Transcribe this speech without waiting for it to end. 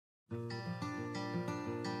Today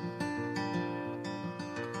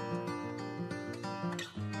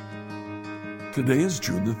is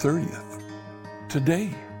June the 30th.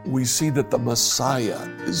 Today, we see that the Messiah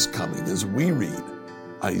is coming as we read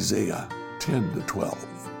Isaiah 10 to 12.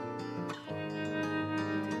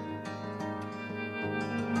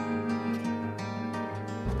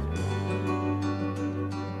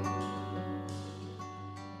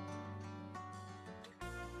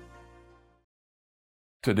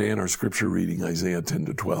 Today in our scripture reading, Isaiah 10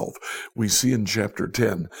 to 12, we see in chapter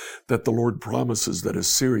 10 that the Lord promises that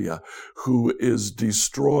Assyria, who is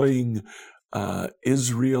destroying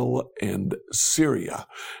Israel and Syria,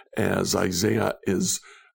 as Isaiah is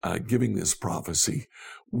giving this prophecy,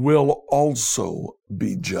 will also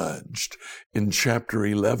be judged. In chapter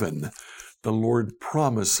 11, the Lord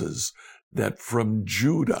promises that from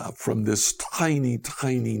Judah, from this tiny,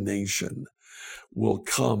 tiny nation, will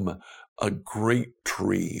come a great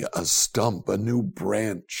tree, a stump, a new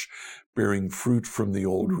branch bearing fruit from the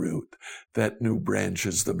old root. That new branch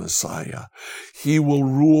is the Messiah. He will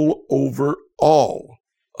rule over all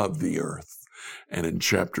of the earth. And in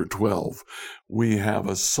chapter 12, we have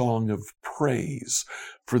a song of praise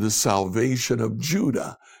for the salvation of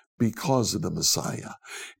Judah because of the Messiah.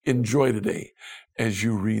 Enjoy today as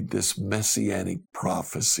you read this messianic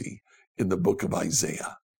prophecy in the book of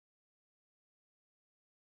Isaiah.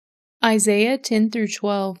 Isaiah 10 through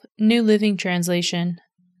 12, New Living Translation.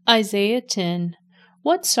 Isaiah 10.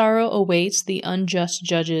 What sorrow awaits the unjust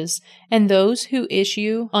judges and those who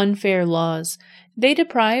issue unfair laws. They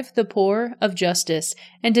deprive the poor of justice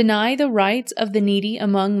and deny the rights of the needy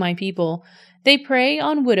among my people. They prey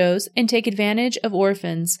on widows and take advantage of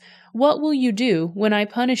orphans. What will you do when I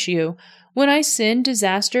punish you, when I send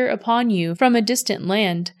disaster upon you from a distant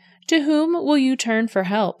land? To whom will you turn for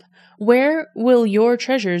help? Where will your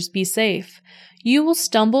treasures be safe? You will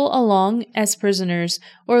stumble along as prisoners,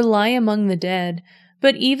 or lie among the dead.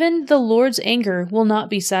 But even the Lord's anger will not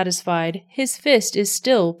be satisfied. His fist is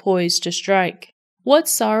still poised to strike. What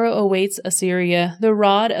sorrow awaits Assyria, the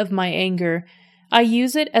rod of my anger? I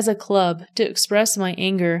use it as a club to express my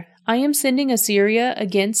anger. I am sending Assyria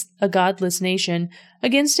against a godless nation,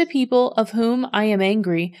 against a people of whom I am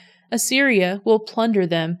angry. Assyria will plunder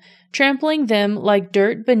them, trampling them like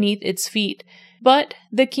dirt beneath its feet. But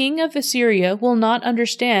the king of Assyria will not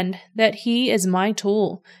understand that he is my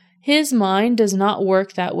tool. His mind does not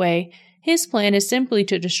work that way. His plan is simply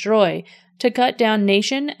to destroy, to cut down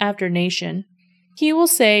nation after nation. He will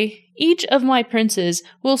say, each of my princes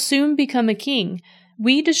will soon become a king.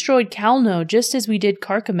 We destroyed Calno just as we did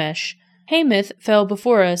Carchemish. Hamath fell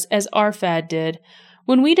before us as Arphad did.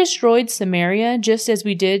 When we destroyed Samaria just as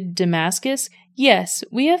we did Damascus, yes,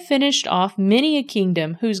 we have finished off many a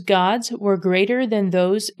kingdom whose gods were greater than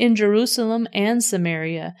those in Jerusalem and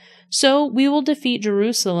Samaria. So we will defeat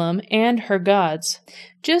Jerusalem and her gods,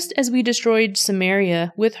 just as we destroyed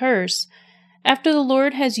Samaria with hers. After the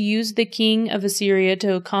Lord has used the king of Assyria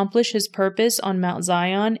to accomplish his purpose on Mount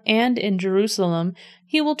Zion and in Jerusalem,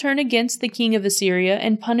 he will turn against the king of Assyria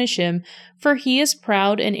and punish him, for he is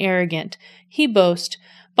proud and arrogant. He boasts,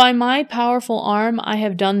 "By my powerful arm I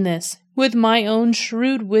have done this. With my own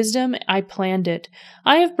shrewd wisdom I planned it.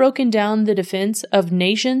 I have broken down the defense of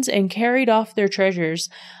nations and carried off their treasures.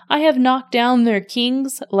 I have knocked down their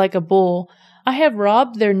kings like a bull. I have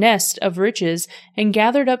robbed their nest of riches and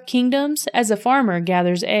gathered up kingdoms as a farmer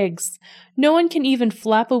gathers eggs. No one can even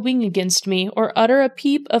flap a wing against me or utter a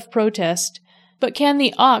peep of protest. But can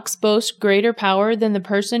the ox boast greater power than the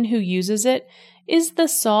person who uses it? Is the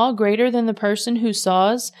saw greater than the person who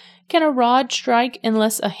saws? Can a rod strike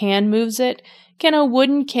unless a hand moves it? Can a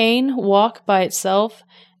wooden cane walk by itself?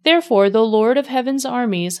 Therefore the Lord of heaven's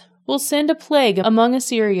armies will send a plague among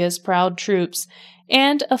Assyria's proud troops,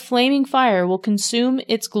 and a flaming fire will consume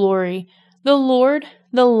its glory. The Lord,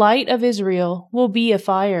 the light of Israel, will be a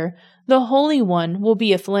fire. The Holy One will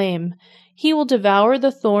be a flame. He will devour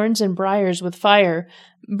the thorns and briars with fire,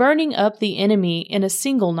 burning up the enemy in a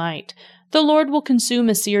single night. The Lord will consume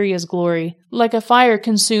Assyria's glory, like a fire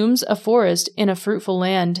consumes a forest in a fruitful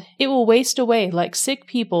land. It will waste away like sick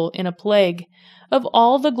people in a plague. Of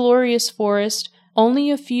all the glorious forest, only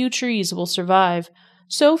a few trees will survive,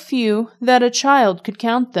 so few that a child could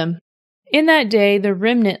count them. In that day, the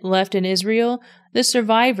remnant left in Israel, the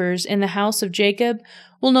survivors in the house of Jacob,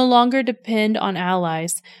 will no longer depend on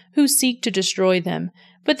allies who seek to destroy them,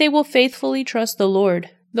 but they will faithfully trust the Lord,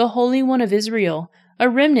 the Holy One of Israel. A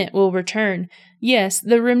remnant will return. Yes,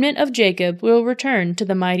 the remnant of Jacob will return to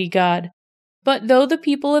the mighty God. But though the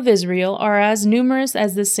people of Israel are as numerous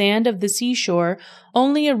as the sand of the seashore,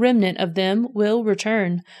 only a remnant of them will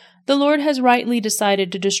return. The Lord has rightly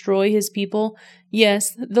decided to destroy his people.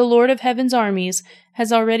 Yes, the Lord of heaven's armies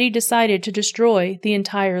has already decided to destroy the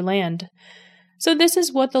entire land. So this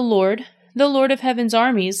is what the Lord of heaven's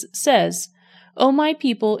armies, says. O my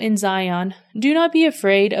people in Zion, do not be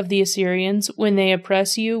afraid of the Assyrians when they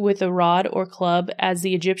oppress you with a rod or club, as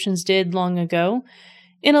the Egyptians did long ago.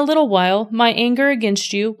 In a little while my anger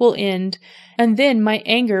against you will end, and then my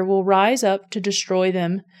anger will rise up to destroy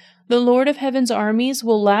them. The Lord of heaven's armies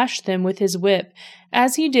will lash them with his whip,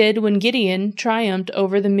 as he did when Gideon triumphed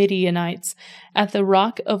over the Midianites at the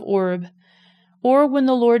rock of Oreb, or when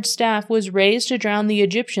the Lord's staff was raised to drown the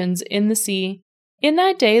Egyptians in the sea. In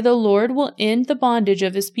that day the Lord will end the bondage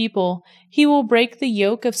of his people. He will break the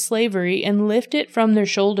yoke of slavery and lift it from their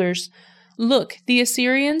shoulders. Look, the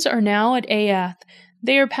Assyrians are now at Aiath.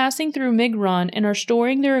 They are passing through Migron and are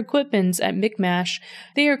storing their equipments at Michmash.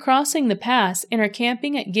 They are crossing the pass and are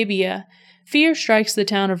camping at Gibeah. Fear strikes the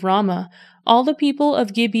town of Ramah. All the people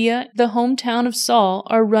of Gibeah, the hometown of Saul,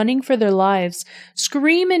 are running for their lives.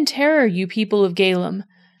 Scream in terror, you people of Galem.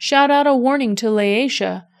 Shout out a warning to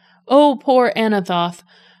Laisha. O poor Anathoth!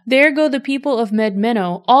 There go the people of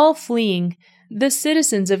Medmenno, all fleeing. The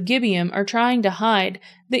citizens of Gibeon are trying to hide.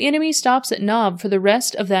 The enemy stops at Nob for the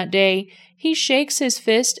rest of that day. He shakes his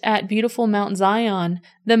fist at beautiful Mount Zion,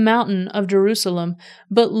 the mountain of Jerusalem.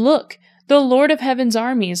 But look, the Lord of heaven's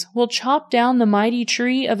armies will chop down the mighty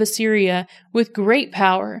tree of Assyria with great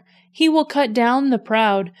power. He will cut down the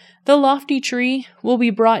proud. The lofty tree will be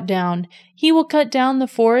brought down. He will cut down the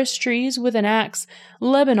forest trees with an axe.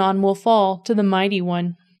 Lebanon will fall to the mighty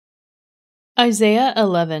one. Isaiah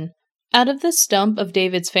 11. Out of the stump of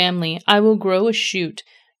David's family I will grow a shoot,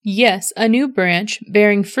 yes, a new branch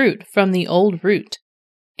bearing fruit from the old root.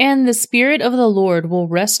 And the Spirit of the Lord will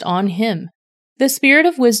rest on him, the Spirit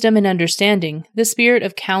of wisdom and understanding, the Spirit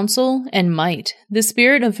of counsel and might, the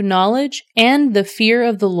Spirit of knowledge and the fear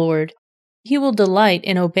of the Lord. He will delight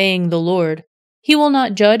in obeying the Lord. He will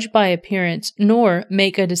not judge by appearance, nor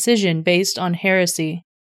make a decision based on heresy.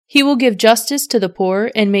 He will give justice to the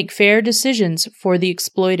poor and make fair decisions for the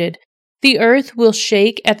exploited. The earth will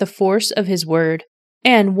shake at the force of his word,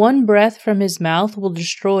 and one breath from his mouth will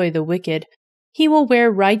destroy the wicked. He will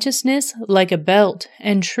wear righteousness like a belt,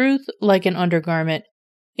 and truth like an undergarment.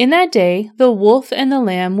 In that day the wolf and the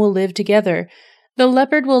lamb will live together. The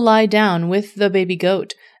leopard will lie down with the baby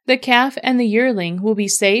goat. The calf and the yearling will be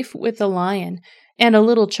safe with the lion, and a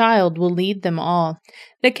little child will lead them all.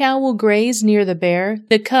 The cow will graze near the bear.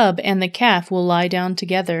 The cub and the calf will lie down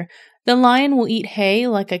together. The lion will eat hay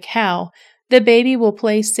like a cow. The baby will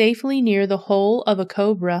play safely near the hole of a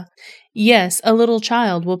cobra. Yes, a little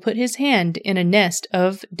child will put his hand in a nest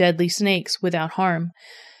of deadly snakes without harm.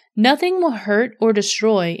 Nothing will hurt or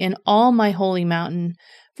destroy in all my holy mountain.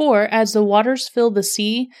 For as the waters fill the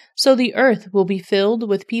sea, so the earth will be filled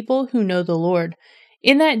with people who know the Lord.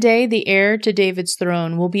 In that day the heir to David's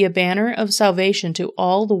throne will be a banner of salvation to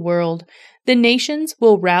all the world. The nations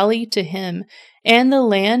will rally to him, and the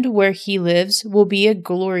land where he lives will be a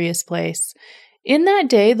glorious place. In that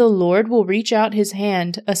day the Lord will reach out his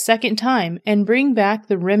hand a second time and bring back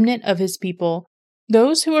the remnant of his people,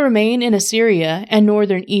 those who remain in Assyria and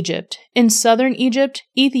northern Egypt, in southern Egypt,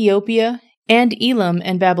 Ethiopia, and Elam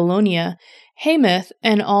and Babylonia, Hamath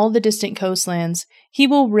and all the distant coastlands. He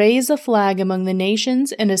will raise a flag among the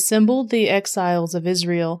nations and assemble the exiles of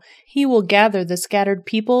Israel. He will gather the scattered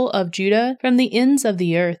people of Judah from the ends of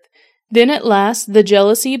the earth. Then at last the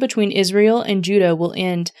jealousy between Israel and Judah will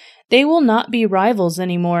end. They will not be rivals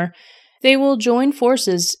anymore. They will join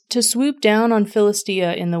forces to swoop down on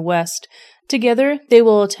Philistia in the west. Together they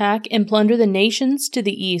will attack and plunder the nations to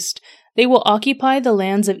the east. They will occupy the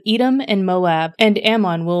lands of Edom and Moab, and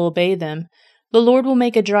Ammon will obey them. The Lord will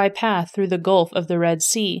make a dry path through the gulf of the Red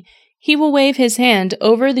Sea. He will wave his hand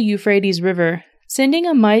over the Euphrates River, sending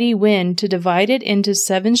a mighty wind to divide it into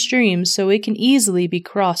 7 streams so it can easily be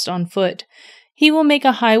crossed on foot. He will make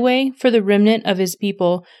a highway for the remnant of his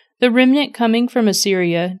people, the remnant coming from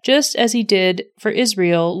Assyria, just as he did for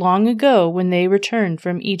Israel long ago when they returned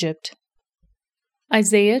from Egypt.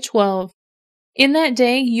 Isaiah 12. In that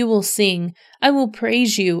day you will sing, I will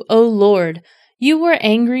praise you, O Lord. You were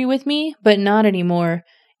angry with me, but not anymore.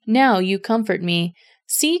 Now you comfort me.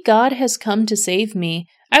 See, God has come to save me.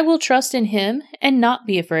 I will trust in him and not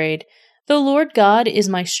be afraid. The Lord God is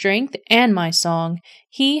my strength and my song.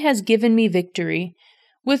 He has given me victory.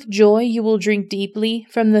 With joy you will drink deeply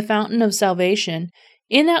from the fountain of salvation.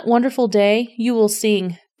 In that wonderful day you will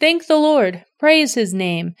sing, thank the Lord, praise his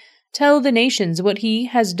name. Tell the nations what he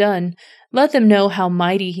has done. Let them know how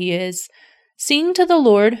mighty he is. Sing to the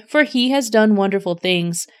Lord, for he has done wonderful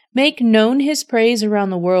things. Make known his praise around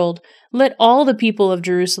the world. Let all the people of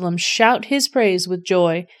Jerusalem shout his praise with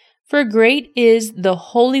joy. For great is the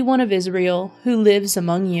Holy One of Israel who lives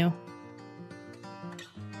among you.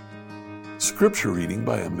 Scripture reading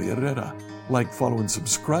by Emily Herrera. Like, follow, and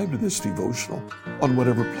subscribe to this devotional on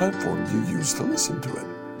whatever platform you use to listen to it.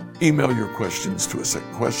 Email your questions to us at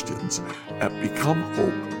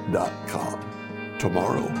questions@becomehope.com.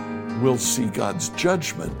 Tomorrow, we'll see God's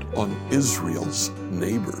judgment on Israel's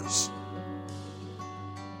neighbors.